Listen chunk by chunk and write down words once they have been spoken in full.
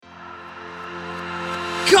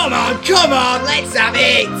Come on, let's have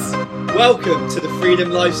it! Welcome to the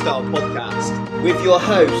Freedom Lifestyle Podcast with your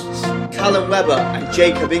hosts, Callum Webber and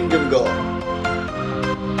Jacob Ingramgore.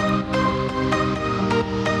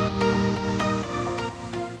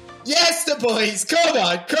 Yes, the boys, come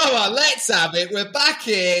on, let's have it. We're back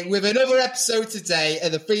here with another episode today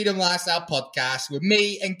of the Freedom Lifestyle Podcast with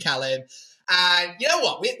me and Callum. And you know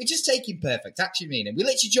what? We're just taking perfect action, meaning we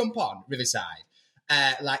literally jump on Riverside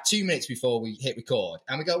like 2 minutes before we hit record,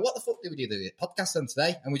 and we go, what the fuck did we do the podcast on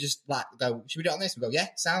today? And we just like go, should we do it on this? We go, yeah,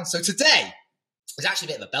 sounds. So today is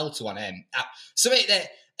actually a bit of a belter one. Something that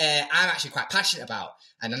I'm actually quite passionate about,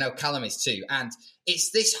 and I know Callum is too. And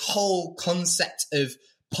it's this whole concept of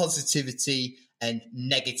positivity and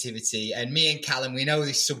negativity. And me and Callum, we know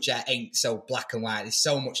this subject ain't so black and white. There's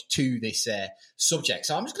so much to this subject.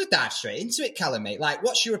 So I'm just going to dive straight into it, Callum, mate. Like,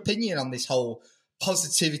 what's your opinion on this whole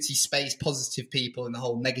positivity space, positive people, and the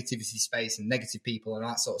whole negativity space and negative people and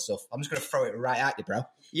all that sort of stuff? I'm just going to throw it right at you, bro.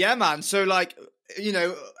 Yeah, man. So, like, you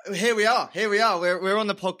know, here we are. We're on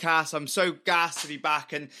the podcast. I'm so gassed to be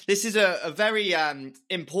back. And this is a very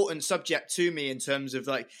important subject to me in terms of,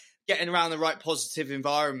 like, getting around the right positive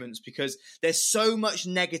environments, because there's so much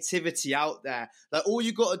negativity out there. Like, all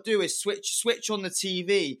you got to do is switch on the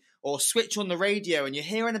TV or switch on the radio, and you're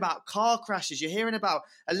hearing about car crashes, you're hearing about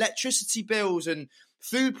electricity bills and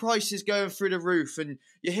food prices going through the roof, and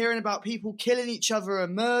you're hearing about people killing each other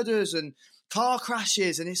and murders and car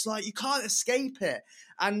crashes, and it's like you can't escape it.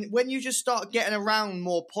 And when you just start getting around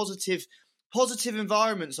more positive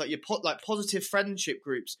environments, like positive friendship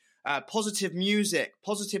groups, positive music,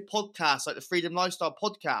 positive podcasts like the Freedom Lifestyle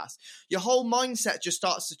Podcast, your whole mindset just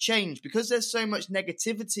starts to change, because there's so much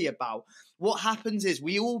negativity about. What happens is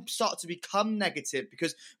we all start to become negative,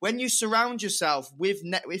 because when you surround yourself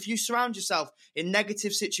if you surround yourself in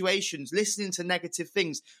negative situations, listening to negative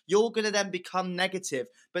things, you're going to then become negative.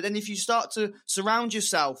 But then if you start to surround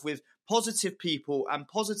yourself with positive people and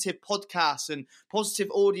positive podcasts and positive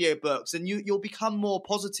audiobooks, and you'll become more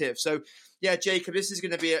positive. So yeah, Jacob, this is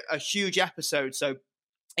going to be a huge episode. So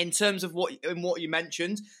in terms of what you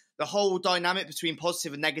mentioned, the whole dynamic between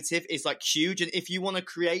positive and negative is like huge. And if you want to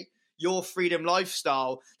create your freedom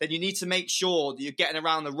lifestyle, then you need to make sure that you're getting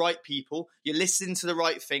around the right people, you're listening to the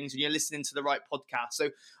right things, and you're listening to the right podcast. So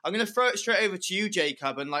I'm going to throw it straight over to you,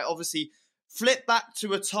 Jacob, and like obviously flip back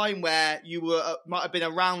to a time where you might have been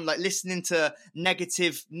around, like listening to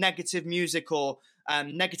negative music or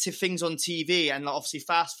negative things on TV, and like, obviously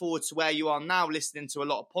fast forward to where you are now, listening to a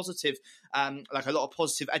lot of positive,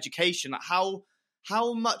 education. Like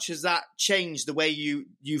how much has that changed the way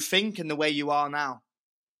you think and the way you are now?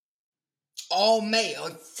 Oh, mate,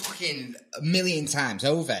 fucking a million times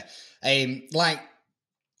over. Like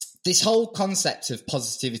this whole concept of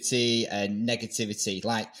positivity and negativity,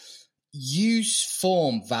 like you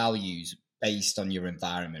form values based on your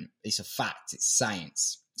environment. It's a fact. It's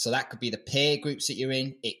science. So that could be the peer groups that you're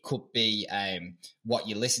in. It could be what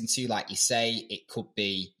you listen to, like you say. It could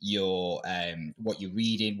be your what you're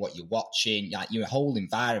reading, what you're watching, like your whole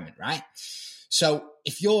environment, right? So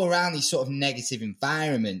if you're around these sort of negative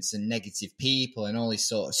environments and negative people and all this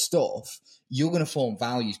sort of stuff, you're going to form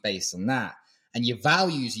values based on that. And your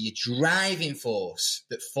values are your driving force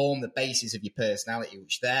that form the basis of your personality,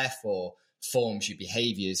 which therefore forms your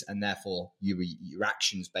behaviours and therefore your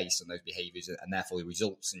actions based on those behaviours, and therefore your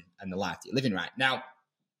results and the life that you're living right. Now,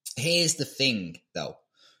 here's the thing, though,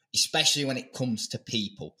 especially when it comes to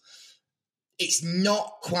people. It's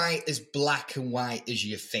not quite as black and white as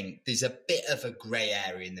you think. There's a bit of a grey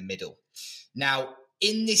area in the middle. Now,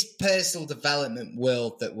 in this personal development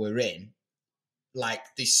world that we're in, like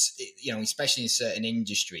this, you know, especially in certain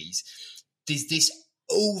industries, there's this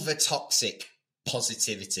over toxic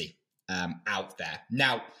positivity out there.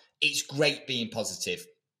 Now, it's great being positive.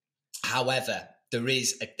 However, there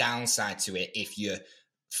is a downside to it if you're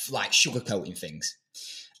like sugarcoating things.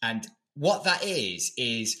 And what that is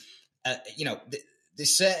you know,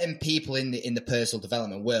 there's certain people in the personal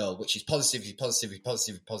development world, which is positivity,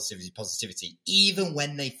 even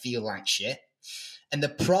when they feel like shit. And the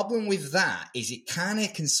problem with that is it kind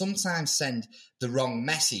of can sometimes send the wrong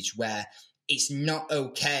message, where it's not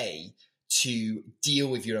okay to deal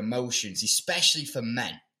with your emotions, especially for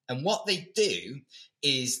men. And what they do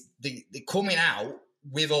is they're coming out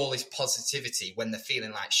with all this positivity when they're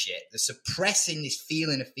feeling like shit. They're suppressing this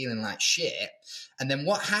feeling of feeling like shit. And then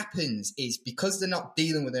what happens is, because they're not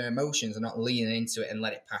dealing with their emotions, they're not leaning into it and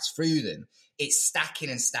let it pass through them, it's stacking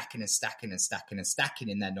and stacking and stacking and stacking and stacking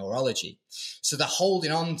in their neurology. So they're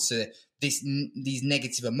holding on to these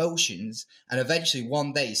negative emotions, and eventually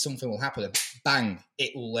one day something will happen and bang,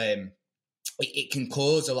 it will it can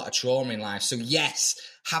cause a lot of trauma in life. So yes,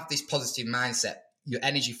 have this positive mindset. Your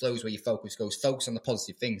energy flows where your focus goes. Focus on the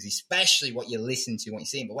positive things, especially what you listen to, what you're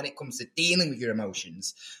seeing. But when it comes to dealing with your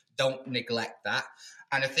emotions, don't neglect that.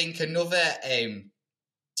 And I think another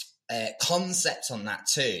concept on that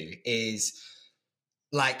too is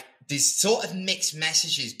like there's sort of mixed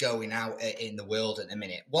messages going out in the world at the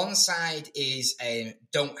minute. One side is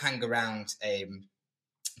don't hang around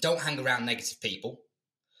negative people,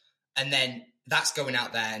 and then that's going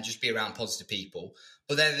out there and just be around positive people.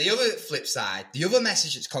 But then the other flip side, the other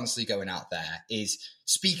message that's constantly going out there is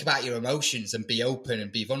speak about your emotions and be open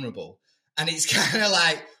and be vulnerable. And it's kind of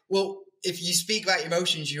like, well, if you speak about your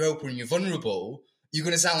emotions, you're open and you're vulnerable, you're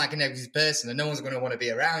going to sound like a negative person and no one's going to want to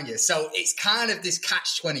be around you. So it's kind of this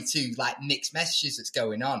catch-22, like mixed messages that's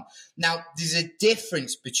going on. Now, there's a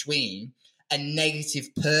difference between a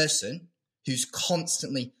negative person who's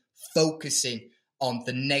constantly focusing on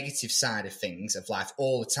the negative side of things of life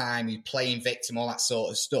all the time, who's playing victim, all that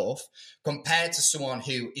sort of stuff, compared to someone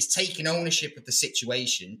who is taking ownership of the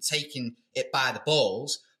situation, taking it by the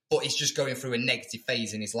balls, but is just going through a negative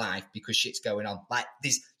phase in his life because shit's going on. Like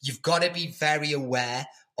this, you've got to be very aware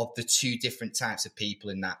of the two different types of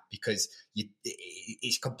people in that, because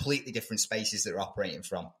it's completely different spaces that are operating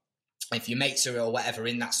from. If your mates are or whatever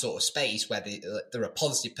in that sort of space where they're a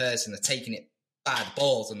positive person, they're taking it by the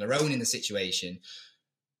balls and they're owning the situation,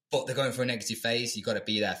 but they're going for a negative phase, you've got to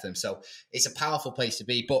be there for them. So it's a powerful place to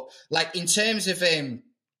be. But like in terms of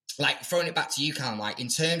like throwing it back to you, Callum, like in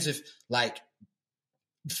terms of like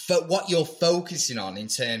what you're focusing on in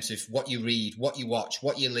terms of what you read, what you watch,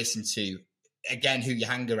 what you listen to, again, who you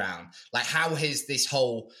hang around, like how has this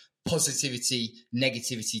whole positivity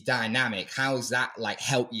negativity dynamic, how has that like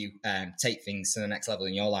helped you take things to the next level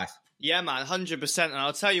in your life? Yeah, man, 100%. And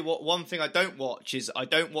I'll tell you what, one thing I don't watch is I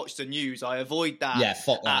don't watch the news. I avoid that. Yeah,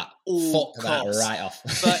 fuck that. At all fuck costs. That right off.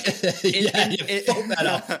 But fuck that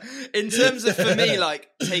off. In terms of, for me, like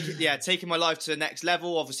taking my life to the next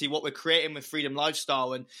level, obviously what we're creating with Freedom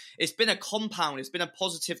Lifestyle, and it's been a compound, it's been a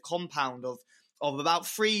positive compound of about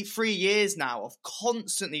three years now of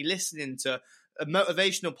constantly listening to a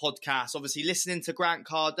motivational podcast, obviously listening to Grant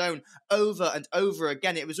Cardone over and over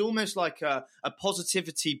again. It was almost like a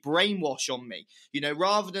positivity brainwash on me,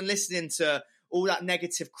 rather than listening to all that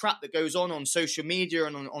negative crap that goes on social media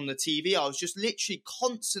and on the TV. I was just literally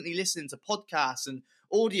constantly listening to podcasts and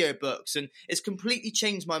audiobooks, and it's completely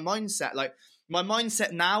changed my mindset. Like my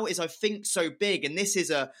mindset now is I think so big, and this is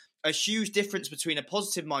a huge difference between a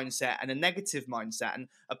positive mindset and a negative mindset. And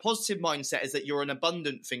a positive mindset is that you're an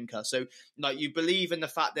abundant thinker. So like you believe in the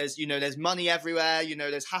fact there's money everywhere,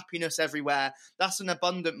 there's happiness everywhere. That's an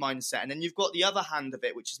abundant mindset. And then you've got the other hand of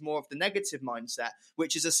it, which is more of the negative mindset,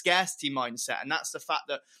 which is a scarcity mindset. And that's the fact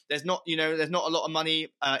that there's not a lot of money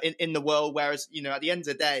in the world. Whereas, at the end of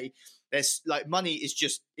the day, there's like money is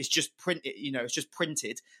just printed, it's just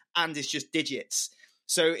printed and it's just digits.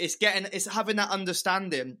 So it's having that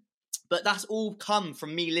understanding. But that's all come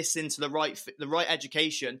from me listening to the right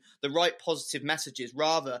education, the right positive messages,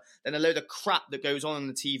 rather than a load of crap that goes on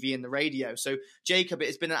the TV and the radio. So, Jacob, it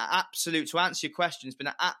has been an absolute, to answer your question, it's been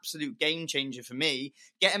an absolute game changer for me,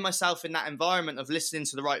 getting myself in that environment of listening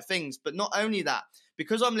to the right things. But not only that,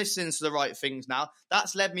 because I'm listening to the right things now,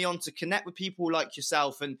 that's led me on to connect with people like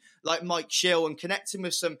yourself and like Mike Schill, and connecting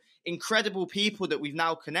with some incredible people that we've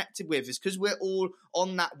now connected with. Is because we're all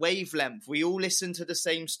on that wavelength. We all listen to the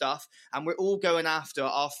same stuff and we're all going after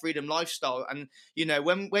our freedom lifestyle. And,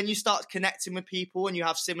 when you start connecting with people and you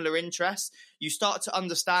have similar interests, you start to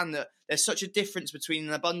understand that there's such a difference between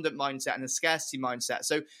an abundant mindset and a scarcity mindset.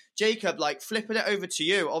 So, Jacob, like flipping it over to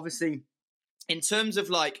you, obviously, in terms of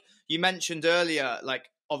like you mentioned earlier, like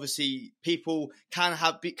obviously people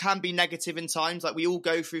can be negative in times. Like we all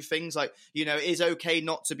go through things like, it is okay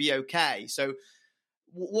not to be okay. So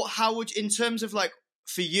how would, in terms of like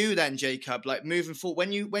for you then, Jacob, like moving forward,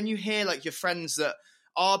 when you hear like your friends that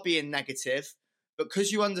are being negative,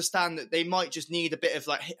 because you understand that they might just need a bit of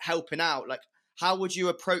like helping out, like how would you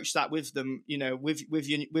approach that with them,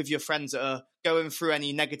 with your friends that are going through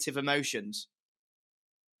any negative emotions?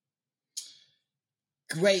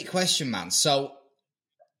 Great question, man. So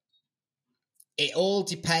it all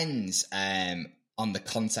depends on the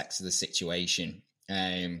context of the situation.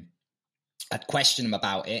 I'd question them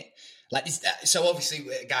about it. Like this, so obviously,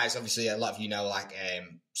 guys, a lot of you know, like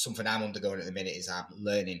something I'm undergoing at the minute is I'm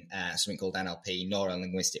learning something called NLP,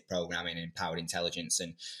 Neuro-Linguistic Programming and Empowered Intelligence.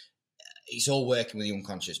 And it's all working with the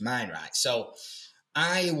unconscious mind, right? So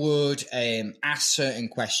I would ask certain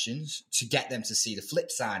questions to get them to see the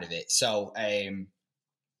flip side of it. So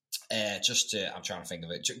I'm trying to think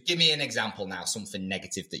of it. Give me an example now, something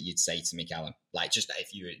negative that you'd say to me, Callum. Like, just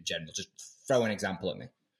if you were in general, just throw an example at me.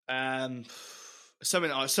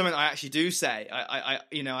 Something I actually do say.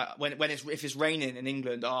 If it's raining in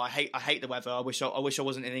England, I hate the weather. I wish I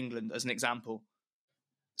wasn't in England, as an example.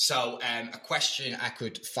 So a question I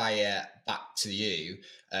could fire back to you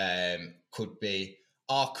could be,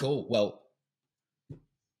 cool. Well,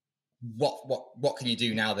 what can you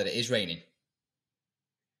do now that it is raining?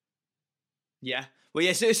 Yeah. Well,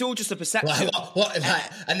 yes, it's all just a perception.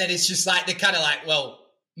 And then it's just like, they're kind of like, well,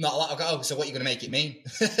 not a lot. Oh, so what are you going to make it mean?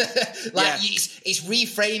 It's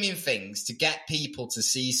reframing things to get people to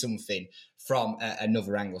see something from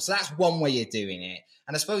another angle. So that's one way of doing it.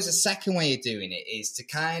 And I suppose the second way of doing it is to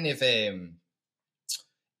kind of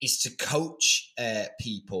is to coach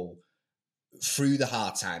people through the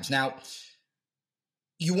hard times. Now,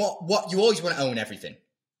 you always want to own everything.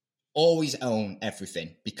 Always own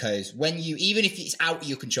everything, because even if it's out of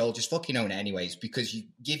your control, just fucking own it anyways, because you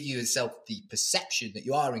give yourself the perception that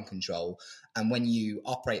you are in control. And when you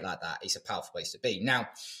operate like that, it's a powerful place to be. Now,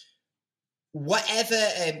 whatever,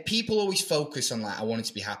 people always focus on, like, I want it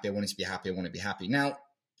to be happy, I want it to be happy, I want it to be happy. Now,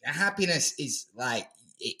 happiness is like,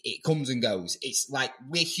 it comes and goes. It's like,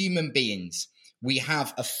 we're human beings. We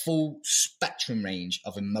have a full spectrum range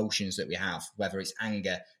of emotions that we have, whether it's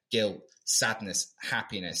anger, guilt, sadness,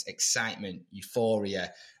 happiness, excitement,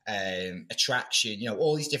 euphoria, attraction,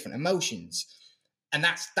 all these different emotions. And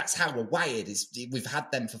that's how we're wired. We've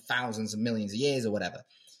had them for thousands and millions of years or whatever.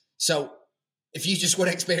 So if you just want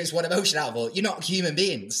to experience one emotion out of all, you're not a human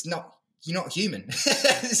being. You're not human.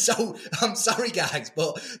 So I'm sorry, guys,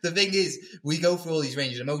 but the thing is, we go through all these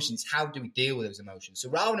ranges of emotions. How do we deal with those emotions? So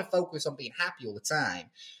rather than focus on being happy all the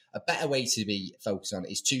time, a better way to be focused on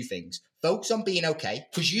is two things. Focus on being okay,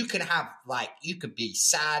 because you can have, like, you could be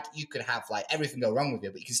sad, you could have, like, everything go wrong with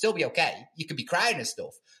you, but you can still be okay. You could be crying and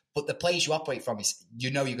stuff, but the place you operate from is,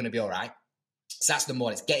 you're going to be all right. So that's number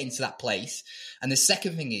one. It's getting to that place. And the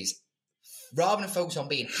second thing is, rather than focus on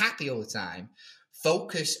being happy all the time,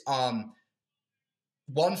 focus on,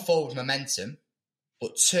 one, forward momentum,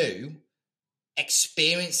 but two,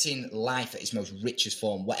 experiencing life at its most richest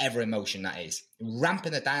form, whatever emotion that is,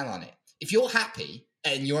 ramping the dial on it. If you're happy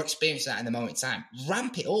and you're experiencing that in the moment in time,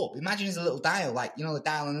 ramp it up. Imagine there's a little dial, like, the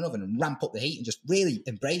dial on an oven, and ramp up the heat and just really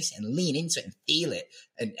embrace it and lean into it and feel it,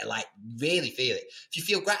 and like really feel it. If you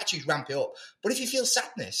feel gratitude, ramp it up. But if you feel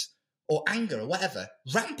sadness or anger or whatever,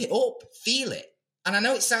 ramp it up, feel it. And I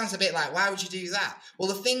know it sounds a bit like, why would you do that? Well,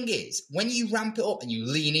 the thing is, when you ramp it up and you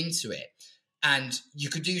lean into it, and you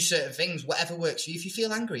could do certain things, whatever works for you. If you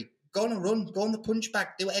feel angry, go on a run, go on the punch bag,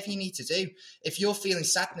 do whatever you need to do. If you're feeling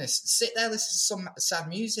sadness, sit there, listen to some sad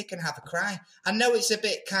music and have a cry. I know it's a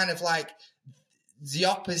bit kind of like the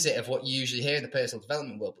opposite of what you usually hear in the personal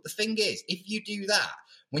development world. But the thing is, if you do that,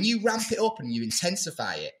 when you ramp it up and you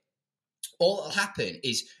intensify it, all that'll happen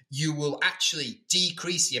is you will actually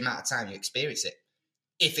decrease the amount of time you experience it,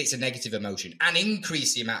 if it's a negative emotion, and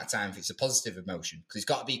increase the amount of time if it's a positive emotion, because it's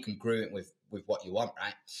got to be congruent with what you want,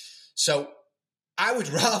 right? So I would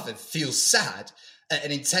rather feel sad at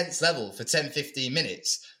an intense level for 10, 15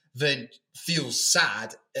 minutes than feel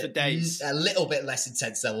sad for at days, a little bit less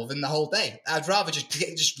intense level than the whole day. I'd rather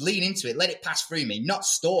just lean into it, let it pass through me, not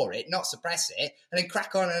store it, not suppress it, and then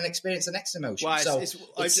crack on and experience the next emotion.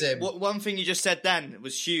 Well, one thing you just said then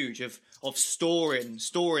was huge, of storing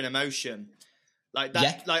emotion. Like that,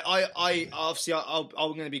 yeah. Like I obviously I'm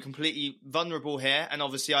going to be completely vulnerable here, and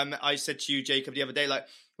obviously I said to you, Jacob, the other day, like,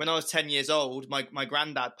 when I was 10 years old, my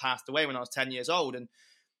granddad passed away when I was 10 years old, and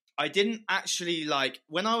I didn't actually, like,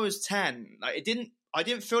 when I was 10, like, I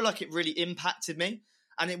didn't feel like it really impacted me,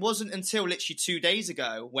 and it wasn't until literally 2 days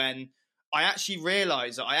ago when I actually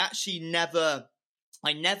realised that I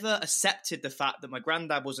never accepted the fact that my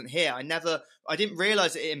granddad wasn't here. I didn't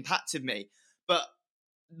realise that it impacted me, but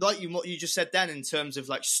like what you just said then, in terms of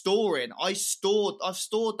like storing, I've stored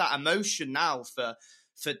that emotion now for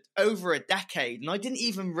over a decade, and I didn't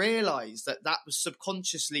even realize that was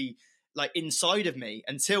subconsciously like inside of me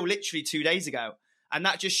until literally 2 days ago. And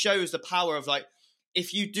that just shows the power of, like,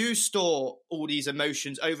 if you do store all these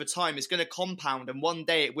emotions over time, it's going to compound, and one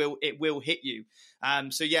day it will hit you.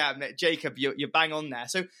 So yeah, Jacob, you're bang on there.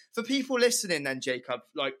 So for people listening then, Jacob,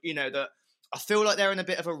 like, that I feel like they're in a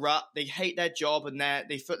bit of a rut. They hate their job, and they're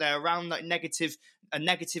around like a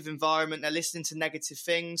negative environment. They're listening to negative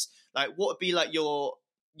things. Like, what would be like your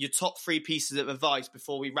top 3 pieces of advice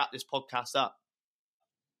before we wrap this podcast up?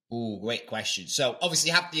 Oh, great question. So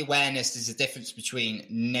obviously, have the awareness. There's a difference between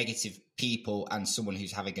negative people and someone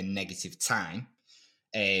who's having a negative time.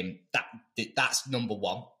 That's number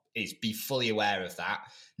one. is be fully aware of that.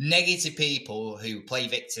 Negative people who play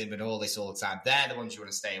victim and all this all the time, they're the ones you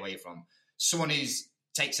want to stay away from. Someone who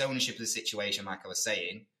takes ownership of the situation, like I was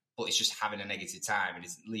saying, but it's just having a negative time and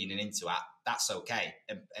is leaning into that, that's okay.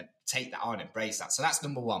 And take that on, embrace that. So that's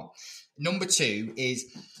number one. Number two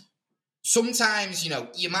is sometimes,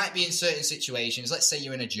 you might be in certain situations. Let's say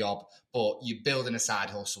you're in a job, but you're building a side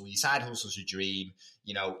hustle. Your side hustle's your dream.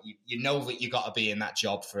 You know that you got to be in that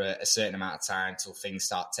job for a certain amount of time till things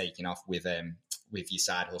start taking off with your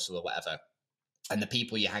side hustle or whatever. And the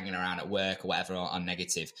people you're hanging around at work or whatever are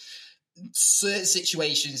negative. Certain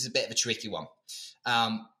situations is a bit of a tricky one.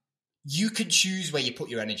 You can choose where you put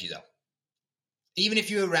your energy, though. Even if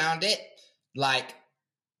you're around it, like,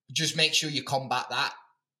 just make sure you combat that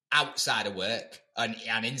outside of work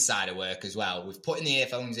and inside of work as well, with putting the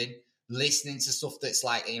earphones in, listening to stuff that's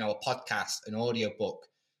like, a podcast, an audio book,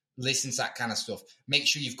 listen to that kind of stuff. Make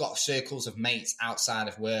sure you've got circles of mates outside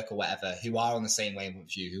of work or whatever who are on the same wavelength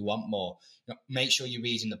as you, who want more. Make sure you're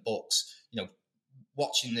reading the books,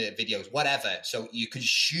 watching the videos, whatever. So you're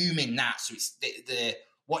consuming that. So it's the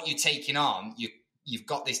what you're taking on, you've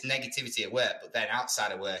got this negativity at work, but then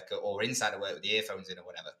outside of work or inside of work with the earphones in or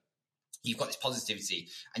whatever, you've got this positivity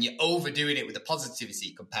and you're overdoing it with the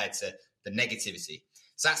positivity compared to the negativity.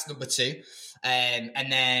 So that's number two. And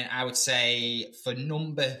then I would say for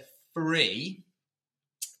number three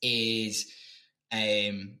is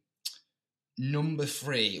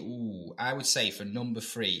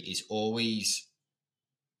always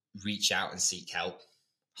reach out and seek help.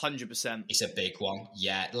 100%. It's a big one.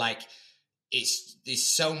 Yeah. Like there's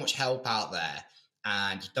so much help out there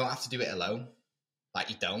and you don't have to do it alone. Like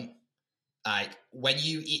you don't. Like when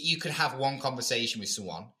you could have one conversation with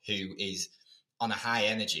someone who is on a high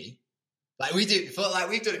energy, like we do before, like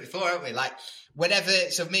we've done it before, haven't we? Like whenever,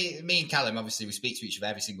 so me and Callum, obviously we speak to each other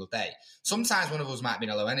every single day. Sometimes one of us might be in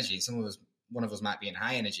a low energy, and one of us might be in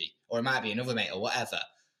high energy, or it might be another mate or whatever.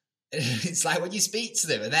 It's like when you speak to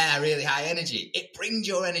them and they're really high energy, it brings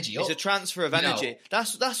your energy up. It's a transfer of energy.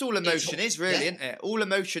 That's all emotion is, really, isn't it? All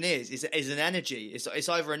emotion is an energy. It's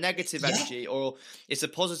either a negative energy or it's a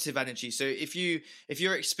positive energy. So if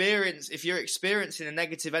you're experiencing a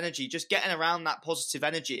negative energy, just getting around that positive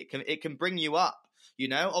energy, it can bring you up.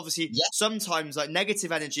 Obviously, sometimes like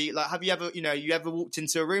negative energy, like have you ever walked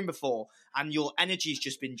into a room before and your energy's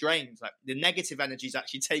just been drained? Like the negative energy's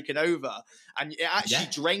actually taken over and it actually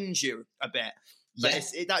drains you a bit. But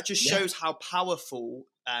that just shows how powerful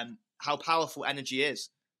energy is.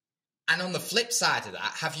 And on the flip side of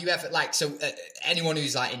that, have you ever anyone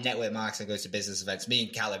who's like in network marketing goes to business events, me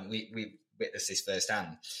and Callum, we witnessed this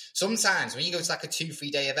firsthand. Sometimes when you go to like a 2-3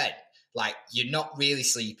 day event, like you're not really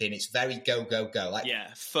sleeping. It's very go. Like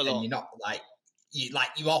full on. You're not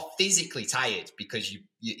you are physically tired because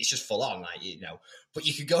it's just full on, But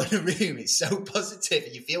you could go in a room. It's so positive,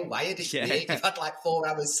 and you feel wired. It's weird. You've had like 4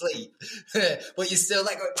 hours sleep, but you're still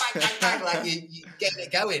like going bang, bang, bang, like you getting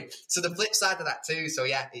it going. So the flip side of that too. So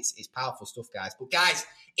yeah, it's powerful stuff, guys. But guys,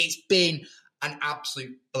 it's been an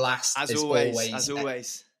absolute blast as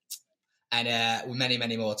always. And with many,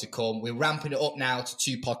 many more to come. We're ramping it up now to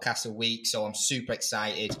 2 podcasts a week, so I'm super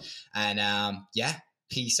excited. And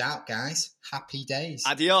peace out, guys. Happy days.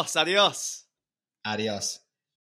 Adios. Adios.